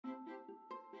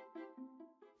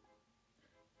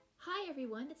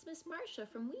everyone, it's Miss Marcia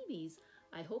from Weebies.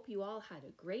 I hope you all had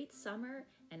a great summer,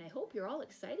 and I hope you're all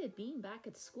excited being back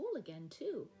at school again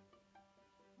too.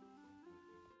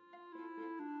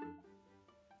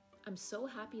 I'm so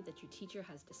happy that your teacher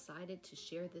has decided to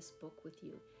share this book with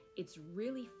you. It's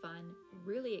really fun,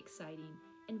 really exciting,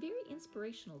 and very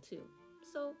inspirational too.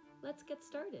 So let's get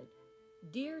started.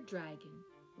 Dear Dragon,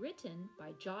 written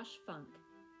by Josh Funk,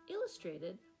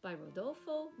 illustrated by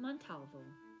Rodolfo Montalvo.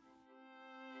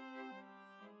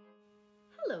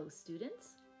 Hello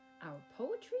students! Our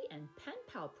poetry and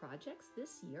Penpal projects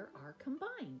this year are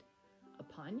combined.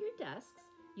 Upon your desks,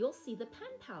 you'll see the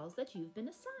Penpals that you've been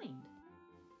assigned.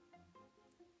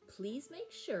 Please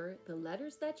make sure the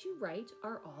letters that you write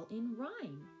are all in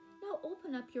rhyme. Now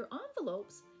open up your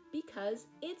envelopes because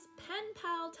it's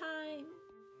Penpal time!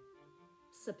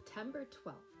 September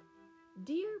 12th.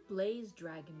 Dear Blaze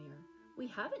Dragomir, we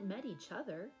haven't met each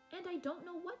other and I don't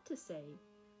know what to say.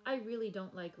 I really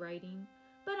don't like writing,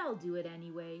 but I'll do it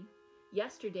anyway.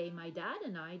 Yesterday, my dad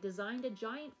and I designed a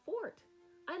giant fort.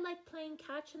 I like playing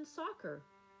catch and soccer.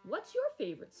 What's your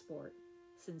favorite sport?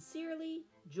 Sincerely,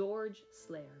 George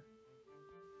Slayer.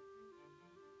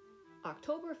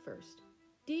 October 1st.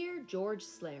 Dear George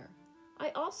Slayer, I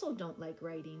also don't like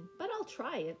writing, but I'll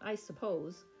try it, I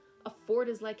suppose. A fort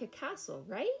is like a castle,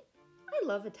 right? I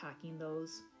love attacking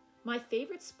those. My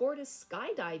favorite sport is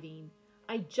skydiving.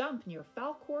 I jump near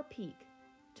Falkor Peak.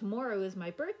 Tomorrow is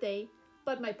my birthday,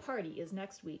 but my party is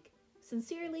next week.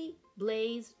 Sincerely,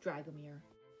 Blaze Dragomir.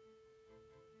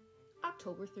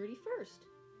 October 31st.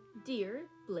 Dear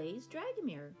Blaze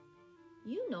Dragomir,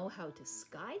 you know how to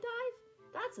skydive?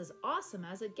 That's as awesome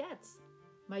as it gets.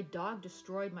 My dog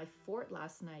destroyed my fort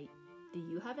last night. Do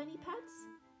you have any pets?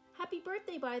 Happy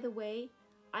birthday, by the way.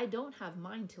 I don't have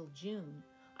mine till June.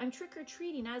 I'm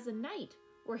trick-or-treating as a knight.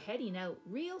 We're heading out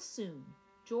real soon.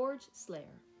 George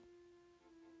Slayer.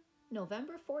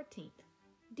 November 14th.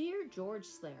 Dear George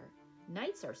Slayer,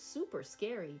 nights are super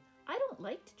scary. I don't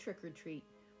like to trick-or-treat.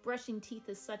 Brushing teeth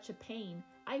is such a pain.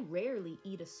 I rarely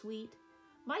eat a sweet.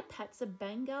 My pet's a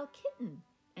Bengal kitten,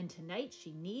 and tonight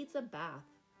she needs a bath.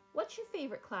 What's your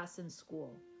favorite class in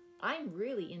school? I'm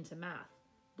really into math.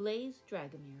 Blaze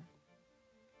Dragomir.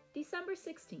 December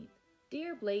 16th.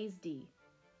 Dear Blaze D,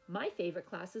 my favorite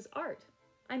class is art.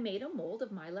 I made a mold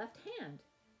of my left hand.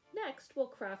 Next, we'll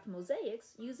craft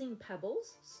mosaics using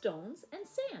pebbles, stones, and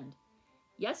sand.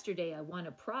 Yesterday, I won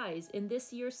a prize in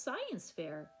this year's science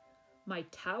fair. My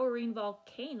towering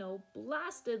volcano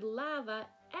blasted lava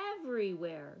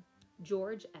everywhere.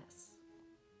 George S.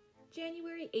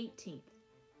 January 18th.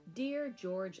 Dear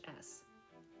George S.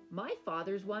 My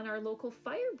father's won our local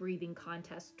fire breathing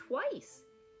contest twice.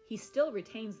 He still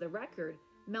retains the record,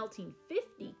 melting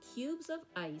 50 cubes of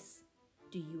ice.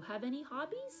 Do you have any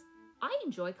hobbies? I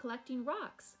enjoy collecting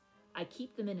rocks. I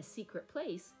keep them in a secret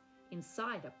place,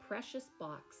 inside a precious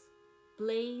box.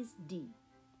 Blaze D.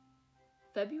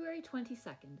 February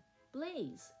 22nd.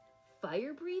 Blaze,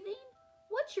 fire breathing?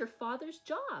 What's your father's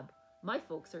job? My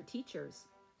folks are teachers.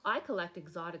 I collect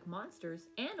exotic monsters,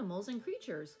 animals, and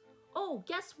creatures. Oh,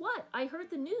 guess what? I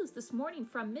heard the news this morning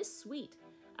from Miss Sweet.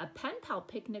 A Penpal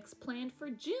picnic's planned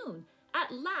for June.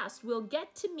 At last we'll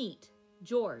get to meet.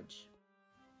 George.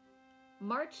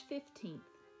 March 15th.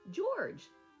 George,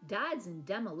 Dad's in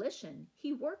demolition.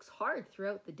 He works hard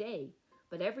throughout the day,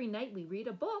 but every night we read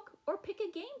a book or pick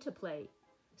a game to play.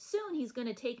 Soon he's going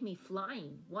to take me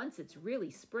flying once it's really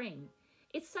spring.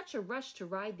 It's such a rush to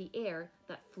ride the air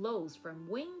that flows from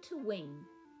wing to wing.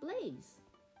 Blaze.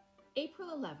 April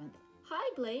 11th. Hi,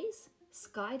 Blaze.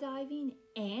 Skydiving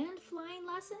and flying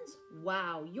lessons?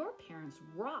 Wow, your parents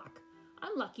rock.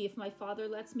 I'm lucky if my father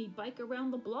lets me bike around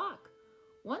the block.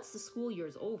 Once the school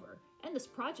year's over and this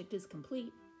project is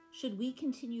complete, should we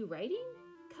continue writing?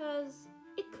 'Cause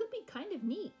it could be kind of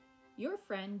neat. Your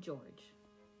friend, George.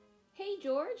 Hey,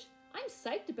 George, I'm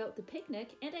psyched about the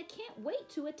picnic and I can't wait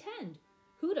to attend.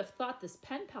 Who'd have thought this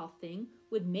Penpal thing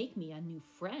would make me a new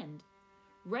friend?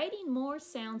 Writing more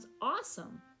sounds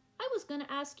awesome. I was gonna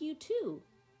ask you too.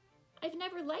 I've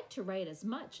never liked to write as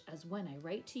much as when I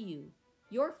write to you.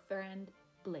 Your friend,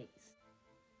 Blaze.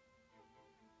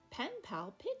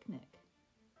 Penpal picnic.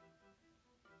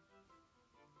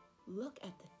 Look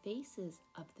at the faces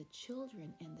of the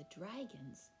children and the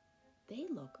dragons. They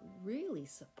look really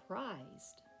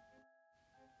surprised.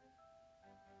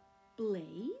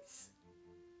 Blaze?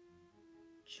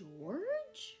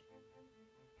 George?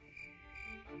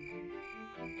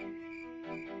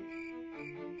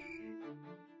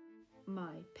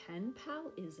 My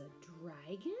Penpal is a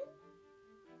dragon?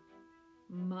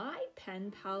 My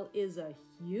Penpal is a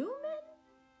human?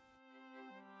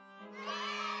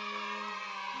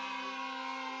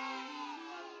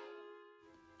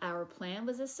 Our plan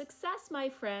was a success, my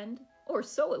friend, or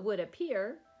so it would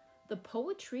appear. The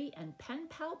Poetry and Pen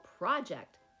Pal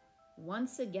Project.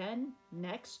 Once again,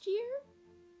 next year?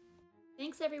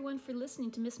 Thanks everyone for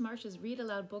listening to Miss Marsha's Read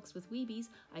Aloud Books with Weebies.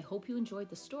 I hope you enjoyed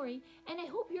the story, and I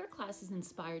hope your class is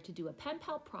inspired to do a pen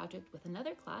pal project with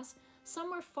another class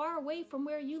somewhere far away from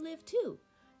where you live too.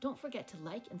 Don't forget to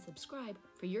like and subscribe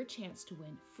for your chance to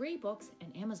win free books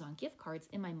and Amazon gift cards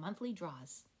in my monthly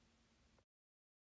draws.